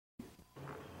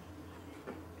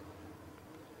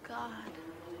God.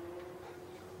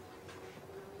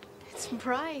 It's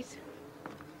bright.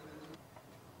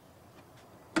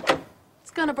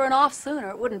 It's gonna burn off soon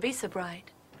or it wouldn't be so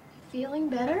bright. Feeling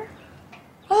better?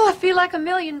 Oh, I feel like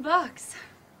 $1,000,000.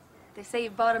 They say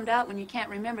you've bottomed out when you can't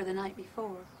remember the night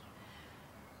before.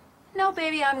 No,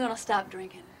 baby, I'm gonna stop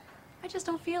drinking. I just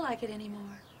don't feel like it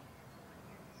anymore.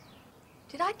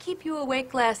 Did I keep you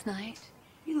awake last night?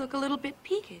 You look a little bit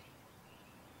peaked.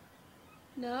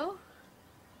 No.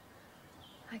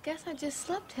 I guess I just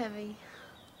slept heavy.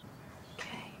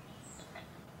 Okay.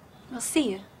 Well,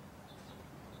 see ya.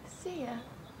 See ya.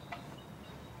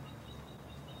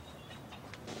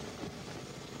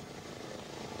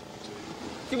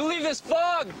 Can you believe this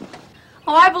fog?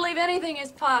 Oh, I believe anything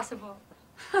is possible.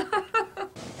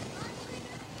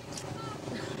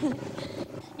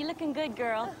 You're looking good,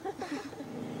 girl.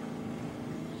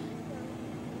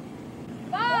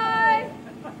 Bye!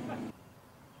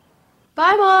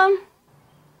 Bye, Mom.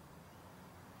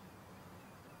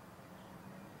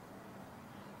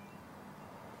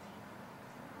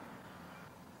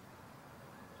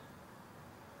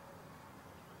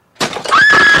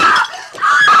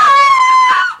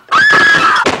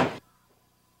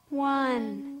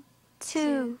 One,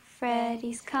 two,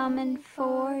 Freddy's coming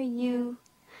for you.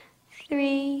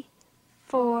 3,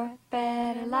 4,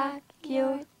 better lock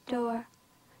your door.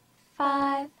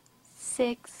 5,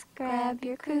 6, grab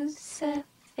your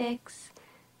crucifix.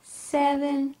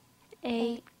 7,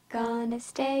 8, gonna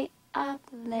stay up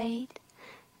late.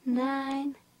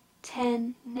 9,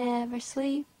 10, never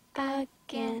sleep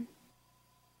again.